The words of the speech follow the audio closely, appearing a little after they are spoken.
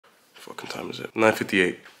time is it?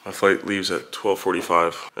 9:58. My flight leaves at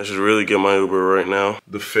 12:45. I should really get my Uber right now.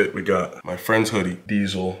 The fit, we got my friend's hoodie,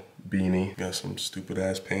 Diesel beanie. We got some stupid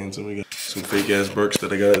ass pants and we got some fake ass Birks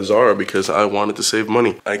that I got at Zara because I wanted to save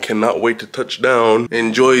money. I cannot wait to touch down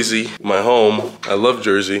in Jersey, my home. I love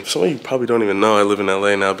Jersey. Some of you probably don't even know I live in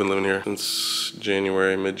LA now. I've been living here since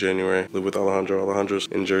January, mid-January. Live with Alejandro. Alejandro's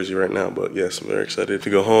in Jersey right now, but yes, I'm very excited to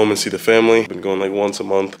go home and see the family. I've been going like once a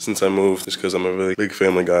month since I moved just because I'm a really big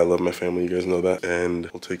family guy. I love my family, you guys know that. And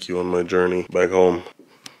I'll take you on my journey back home.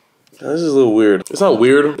 This is a little weird. It's not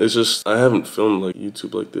weird, it's just I haven't filmed like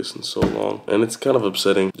YouTube like this in so long. And it's kind of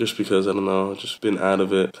upsetting just because, I don't know, I've just been out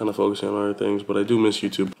of it, kind of focusing on other things, but I do miss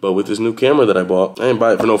YouTube. But with this new camera that I bought, I didn't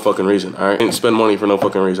buy it for no fucking reason, alright? I didn't spend money for no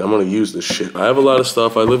fucking reason. I'm gonna use this shit. I have a lot of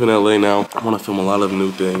stuff. I live in LA now. I wanna film a lot of new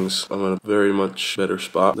things. I'm in a very much better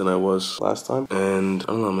spot than I was last time. And I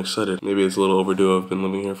don't know, I'm excited. Maybe it's a little overdue. I've been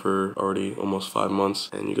living here for already almost 5 months.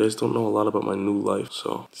 And you guys don't know a lot about my new life,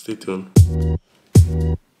 so stay tuned.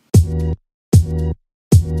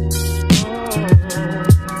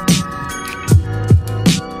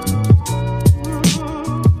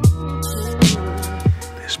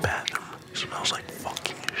 This bathroom smells like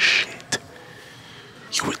fucking shit.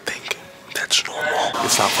 You would think that's normal.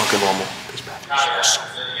 It's not fucking normal. This bathroom smells so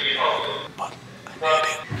good, but I made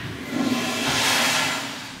it.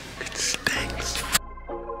 It stinks.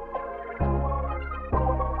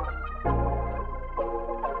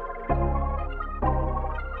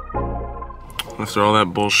 After all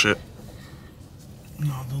that bullshit.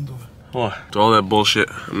 No, don't do it. What? After all that bullshit,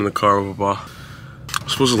 I'm in the car with Papa. I'm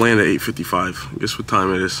supposed to land at 8:55. Guess what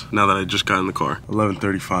time it is now that I just got in the car?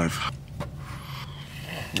 11:35.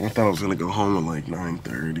 I thought I was gonna go home at like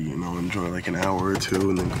 9:30, you know, enjoy like an hour or two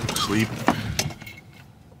and then go to sleep.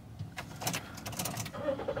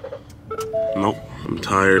 Nope, I'm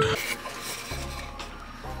tired.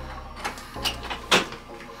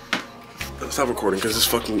 Stop recording because this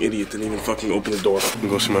fucking idiot didn't even fucking open the door. I'm gonna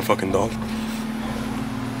go see my fucking dog.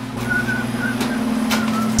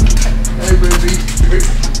 Hey, baby.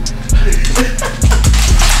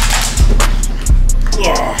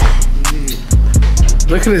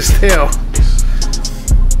 Look at his tail.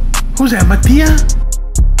 Who's that, Mattia?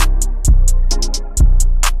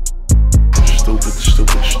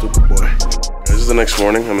 Stupid boy. This is the next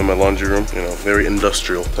morning. I'm in my laundry room. You know, very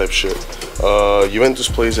industrial type shit. Juventus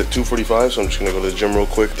plays at 2:45, so I'm just gonna go to the gym real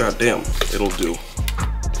quick. God damn, it'll do.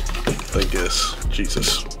 I guess.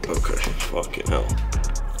 Jesus. Okay. Fucking hell.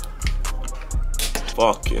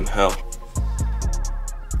 Fucking hell.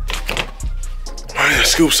 Why is that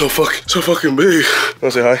scoop so fucking big?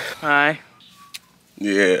 Wanna say hi? Hi.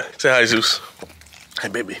 Yeah. Say hi, Zeus. Hi,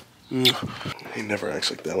 baby. He never acts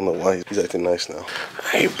like that. I don't know why. He's acting nice now.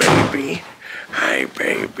 Hi, baby. Hi,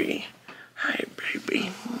 baby. Hi,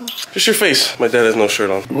 baby. Just your face. My dad has no shirt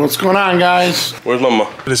on. What's going on, guys? Where's mama?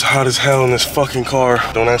 It is hot as hell in this fucking car.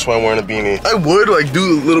 Don't ask why I'm wearing a beanie. I would like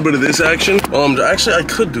do a little bit of this action. Actually, I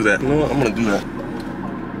could do that. You know what? I'm gonna do that.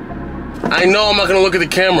 I know I'm not gonna look at the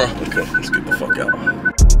camera. Okay, let's get the fuck out.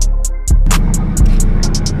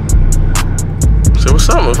 Say what's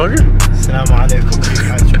up, motherfucker? Assalamu alaikum.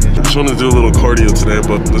 I just wanted to do a little cardio today,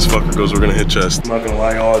 but this fucker goes, we're gonna hit chest. I'm not gonna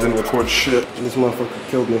lie, y'all, I didn't record shit. This motherfucker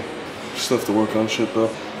killed me. Still have to work on shit though.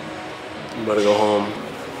 I'm about to go home.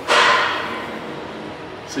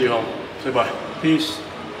 See you home. Say bye. Peace.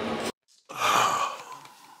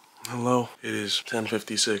 Hello. It is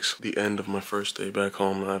 10:56, the end of my first day back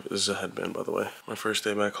home. This is a headband, by the way. My first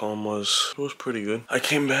day back home was pretty good. I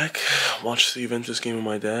came back, watched the Juventus game with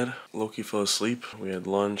my dad. Loki fell asleep. We had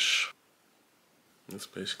lunch. That's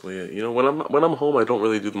basically it. You know, when I'm home, I don't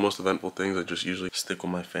really do the most eventful things. I just usually stick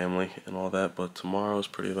with my family and all that. But tomorrow is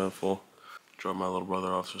pretty eventful. Drop my little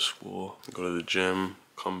brother off to school, go to the gym,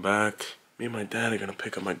 come back. Me and my dad are gonna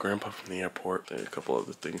pick up my grandpa from the airport. And a couple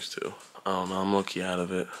other things too. I don't know, I'm low-key out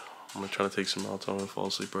of it. I'm gonna try to take some Melatonin and fall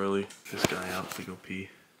asleep early. This guy out to go pee.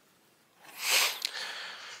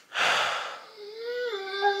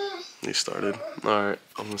 He started. Alright,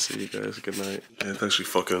 I'm gonna see you guys. Good night. Yeah, it's actually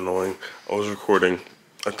fucking annoying. I was recording.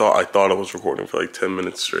 I thought I was recording for like 10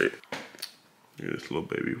 minutes straight. Look at this little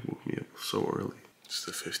baby woke me up so early. It's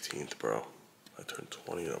the 15th, bro. I turn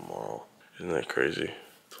 20 tomorrow. Isn't that crazy?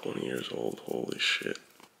 20 years old. Holy shit.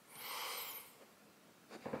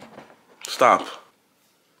 Stop.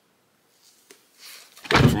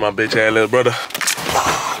 For my bitch ass little brother.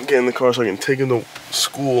 Get in the car so I can take him to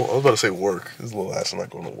school. I was about to say work. This little ass is not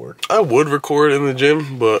going to work. I would record in the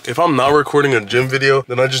gym, but if I'm not recording a gym video,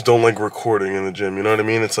 then I just don't like recording in the gym. You know what I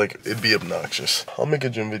mean? It's like, it'd be obnoxious. I'll make a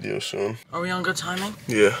gym video soon. Are we on good timing?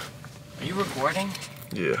 Yeah. Are you recording?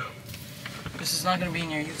 Yeah. This is not gonna be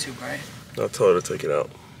in your YouTube, right? I'll tell her to take it out.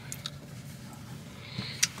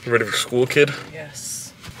 You ready for school, kid?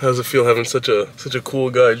 Yes. How does it feel having such a cool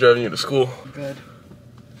guy driving you to school? Good.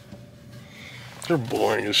 You're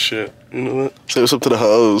boring as shit. You know that? Say what's up to the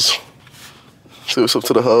hoes. Say what's up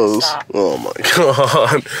to the hoes. Stop. Oh my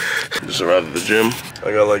god. Just arrived at the gym.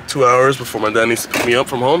 I got like 2 hours before my dad needs to pick me up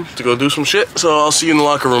from home to go do some shit. So I'll see you in the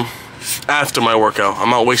locker room after my workout. I'm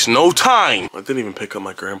not wasting no time. I didn't even pick up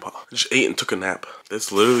my grandpa. I just ate and took a nap.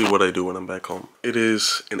 That's literally what I do when I'm back home. It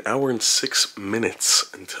is 1 hour and 6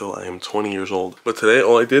 minutes until I am 20 years old. But today,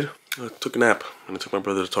 all I did, I took a nap and I took my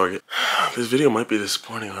brother to Target. This video might be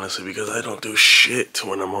disappointing, honestly, because I don't do shit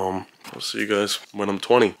when I'm home. I'll see you guys when I'm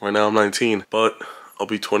 20. Right now I'm 19, but I'll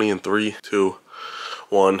be 20 in 3, 2,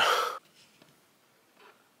 1.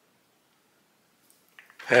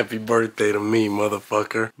 Happy birthday to me,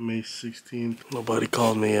 motherfucker. May 16th. Nobody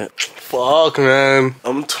called me yet. Fuck, man.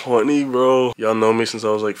 I'm 20, bro. Y'all know me since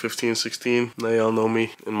I was like 15, 16. Now y'all know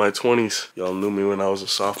me in my 20s. Y'all knew me when I was a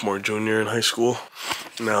sophomore, junior in high school.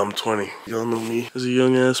 Now I'm 20. Y'all know me as a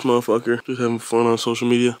young ass motherfucker, just having fun on social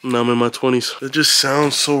media. Now I'm in my 20s. It just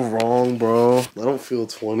sounds so wrong, bro. I don't feel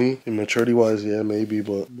 20. And maturity wise, yeah, maybe,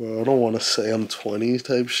 but bro, I don't want to say I'm 20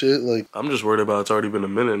 type shit. Like, I'm just worried about it's already been a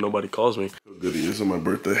minute and nobody calls me. How good he is on my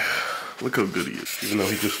birthday. Look how good he is. Even though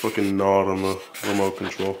he just fucking gnawed on the remote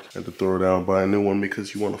control. Had to throw it out and buy a new one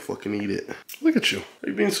because you want to fucking eat it. Look at you. Are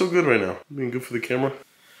you being so good right now? You being good for the camera?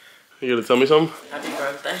 You gonna tell me something? Happy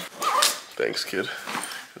birthday. Thanks, kid.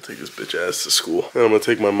 I'll take this bitch ass to school. And I'm gonna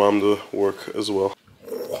take my mom to work as well.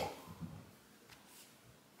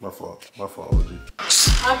 My fault. My fault, G.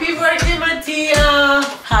 Happy birthday, Mattia.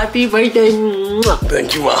 Happy birthday.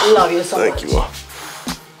 Thank you, Ma. Love you so much. Thank you, Ma.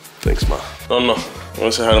 Thanks, Ma. No.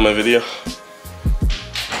 Wanna say hi to my video?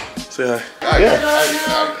 Say hi.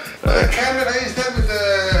 The camera is there with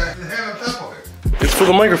the hand on top of it. It's for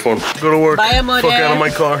the microphone. Go to work. Bye, amore. Fuck out of my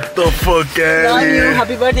car. The fuck out Love of you. here.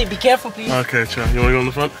 Happy birthday. Be careful, please. Okay, ciao. You wanna go in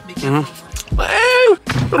the front? Be careful.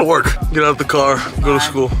 Go to work. Get out of the car. Go to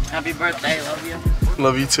school. Happy birthday. Love you.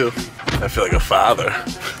 Love you too. I feel like a father.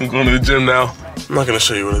 I'm going to the gym now. I'm not gonna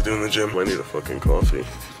show you what I do in the gym. I need a fucking coffee.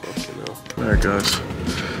 Fucking hell. Alright, guys.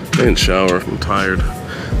 I didn't shower. I'm tired.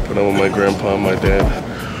 But I'm with my grandpa and my dad.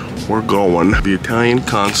 We're going to the Italian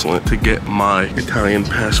consulate to get my Italian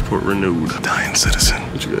passport renewed. Italian citizen.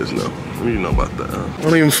 What you guys know? What do you know about that, huh? I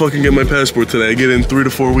don't even fucking get my passport today. I get it in 3 to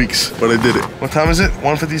 4 weeks, but I did it. What time is it?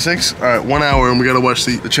 1:56? All right, 1 hour and we gotta watch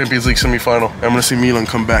the Champions League semifinal. I'm gonna see Milan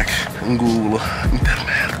come back.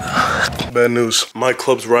 Bad news. My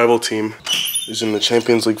club's rival team is in the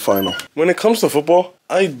Champions League final. When it comes to football,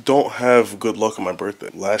 I don't have good luck on my birthday.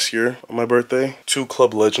 Last year on my birthday, 2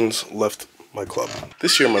 club legends left my club.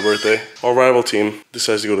 This year on my birthday, our rival team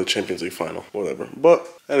decides to go to the Champions League final. Whatever. But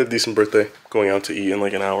I had a decent birthday. Going out to eat in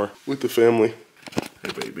like an hour with the family.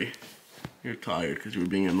 Hey baby. You're tired because you were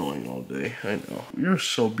being annoying all day. I know. You're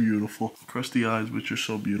so beautiful. Crusty eyes, but you're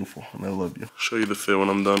so beautiful. And I love you. Show you the fit when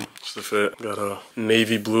I'm done. It's the fit. Got a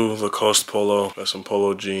navy blue Lacoste polo. Got some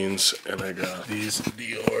polo jeans. And I got these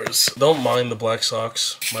Dior's. Don't mind the black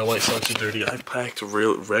socks. My white socks are dirty. I packed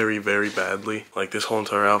very, very badly. Like this whole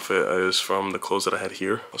entire outfit is from the clothes that I had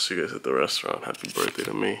here. I'll see you guys at the restaurant. Happy birthday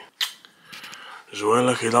to me.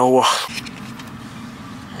 Joella che l'agua.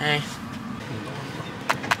 Hey.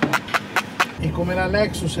 E come la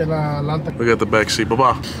Lexus e l'altra. We got the back seat.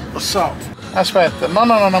 Bye-bye. What's up? Aspetta, no,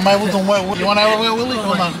 mai avuto un wet willy. You want to have a wet willy?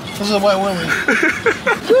 Hold on. This is a wet willy.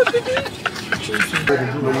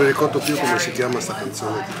 Non mi ricordo più come si chiama sta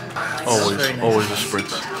canzone. Always a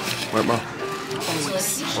spritz. Right, Ma?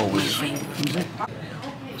 Always.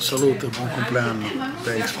 Salute, buon compleanno.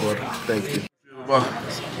 Thanks, bud. Thank you. Bye.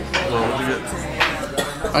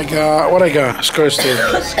 I got, what I got? Skirt steak.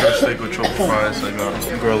 Skirt steak with truffle fries. I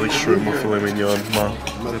got garlic shrimp with filet mignon. Ma.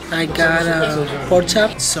 I got pork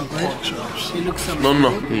chops. So good. You look so good.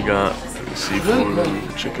 No. You got seafood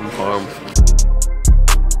and chicken parm.